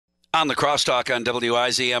On the Crosstalk on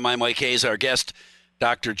WIZM, I'm Mike Hayes. Our guest,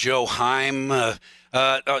 Dr. Joe Heim. So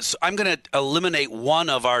I'm going to eliminate one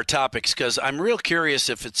of our topics because I'm real curious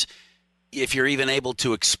if you're even able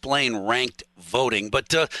to explain ranked voting.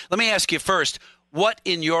 But let me ask you first, what,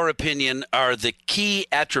 in your opinion, are the key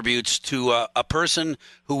attributes to a person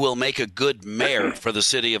who will make a good mayor for the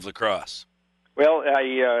city of La Crosse? Well,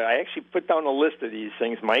 I actually put down a list of these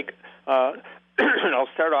things, Mike. I'll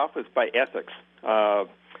start off with by ethics.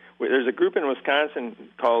 There's a group in Wisconsin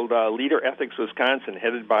called Leader Ethics Wisconsin,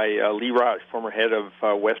 headed by Lee Rausch, former head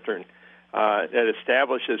of Western, that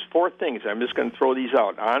establishes four things. I'm just going to throw these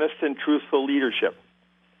out. Honest and truthful leadership,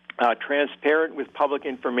 transparent with public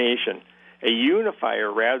information, a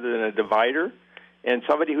unifier rather than a divider, and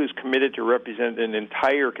somebody who's committed to represent an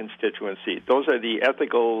entire constituency. Those are the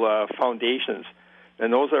ethical foundations,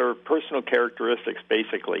 and those are personal characteristics,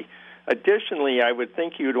 basically. Additionally, I would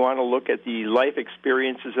think you'd want to look at the life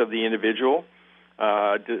experiences of the individual.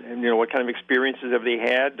 What kind of experiences have they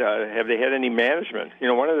had? Have they had any management?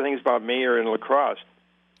 One of the things about mayor in La Crosse,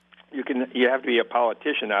 you have to be a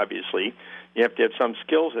politician, obviously. You have to have some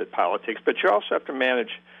skills at politics, but you also have to manage.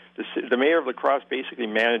 The mayor of La Crosse basically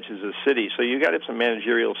manages the city, so you got to have some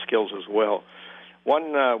managerial skills as well.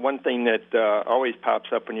 One thing that always pops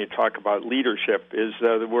up when you talk about leadership is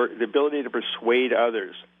the ability to persuade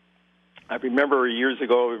others. I remember years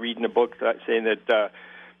ago reading a book saying that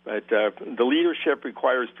the leadership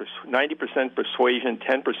requires 90% persuasion,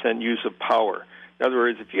 10% use of power. In other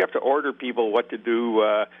words, if you have to order people what to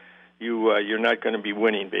do, you're not going to be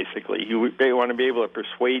winning, basically. You want to be able to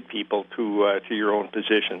persuade people to your own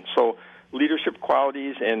position. So leadership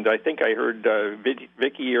qualities, and I think I heard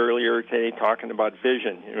Vicki earlier today talking about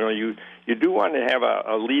vision. You do want to have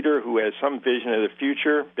a leader who has some vision of the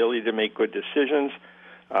future, ability to make good decisions,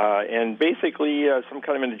 and basically some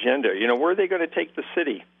kind of an agenda. Where are they going to take the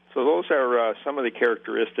city? So those are some of the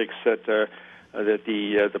characteristics that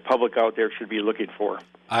the public out there should be looking for.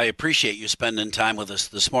 I appreciate you spending time with us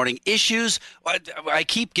this morning. Issues, I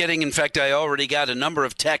keep getting, in fact, I already got a number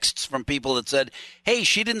of texts from people that said, hey,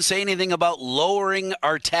 she didn't say anything about lowering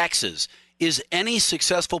our taxes. Is any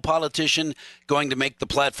successful politician going to make the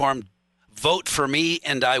platform, vote for me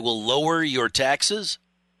and I will lower your taxes?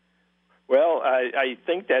 Well, I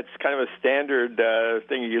think that's kind of a standard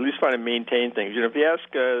thing. You at least want to maintain things. If you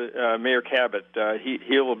ask Mayor Cabot,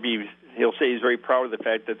 he'll say he's very proud of the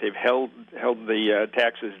fact that they've held the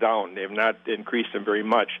taxes down. They have not increased them very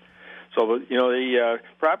much. So the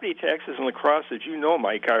property taxes in La Crosse, as you know,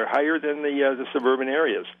 Mike, are higher than the suburban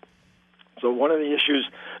areas. So one of the issues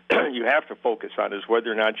you have to focus on is whether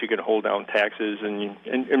or not you can hold down taxes.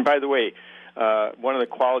 And by the way, one of the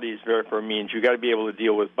qualities for means you got to be able to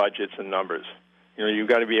deal with budgets and numbers. You've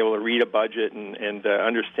got to be able to read a budget and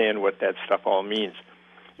understand what that stuff all means.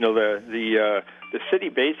 The city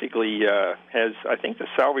basically has, I think the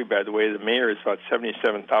salary, by the way, the mayor is about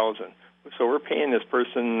 $77,000. So we're paying this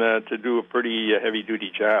person to do a pretty heavy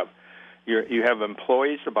duty job. You have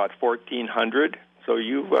employees about 1,400. So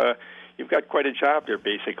you've got quite a job there.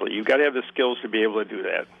 Basically, you've got to have the skills to be able to do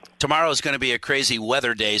that. Tomorrow is going to be a crazy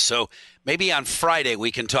weather day, so maybe on Friday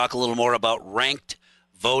we can talk a little more about ranked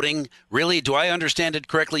voting. Really, do I understand it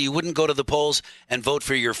correctly? You wouldn't go to the polls and vote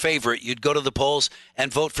for your favorite. You'd go to the polls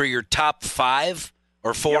and vote for your top 5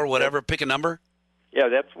 or 4, whatever. Pick a number. Yeah,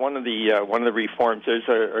 that's one of the reforms. There's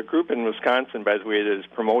a group in Wisconsin, by the way, that is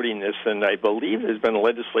promoting this, and I believe there's been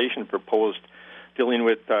legislation proposed dealing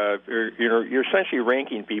with you're essentially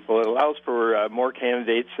ranking people. It allows for more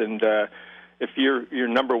candidates, and if your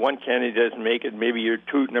number one candidate doesn't make it, maybe your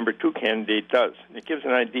number 2 candidate does. It gives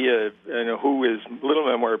an idea of who is a little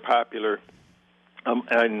bit more popular,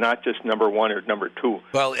 and not just number 1 or number 2.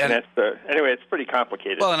 Well, and that's, anyway, it's pretty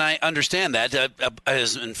complicated. Well, and I understand that.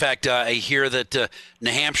 In fact, I hear that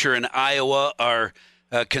New Hampshire and Iowa are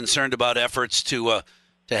concerned about efforts to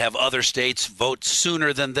have other states vote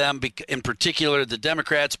sooner than them, in particular the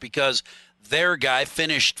Democrats, because their guy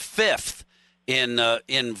finished 5th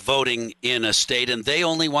in voting in a state, and they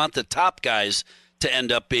only want the top guys to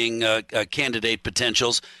end up being candidate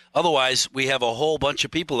potentials. Otherwise, we have a whole bunch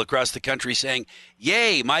of people across the country saying,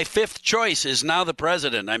 yay, my 5th choice is now the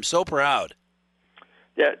president. I'm so proud.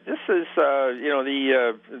 Yeah, this is,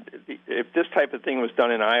 if this type of thing was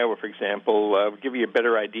done in Iowa, for example, would give you a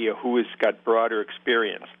better idea who has got broader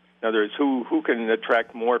experience. In other words, who can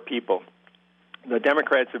attract more people. The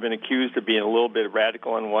Democrats have been accused of being a little bit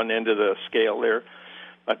radical on one end of the scale there.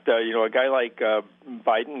 But, a guy like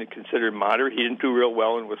Biden, considered moderate, he didn't do real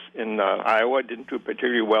well in Iowa, didn't do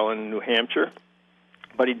particularly well in New Hampshire,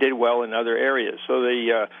 but he did well in other areas. So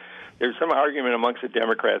there's some argument amongst the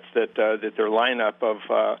Democrats that their lineup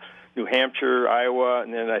of New Hampshire, Iowa,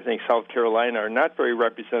 and then I think South Carolina are not very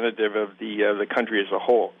representative of the country as a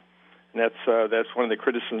whole. And that's one of the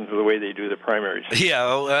criticisms of the way they do the primaries.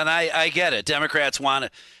 Yeah, and I get it. Democrats want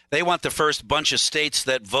the first bunch of states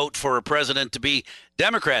that vote for a president to be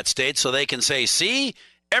Democrat states so they can say, see,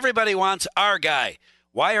 everybody wants our guy.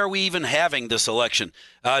 Why are we even having this election?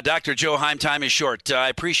 Dr. Joe Heim, time is short. I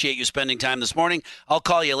appreciate you spending time this morning. I'll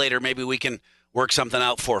call you later. Maybe we can work something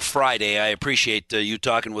out for Friday. I appreciate you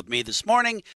talking with me this morning.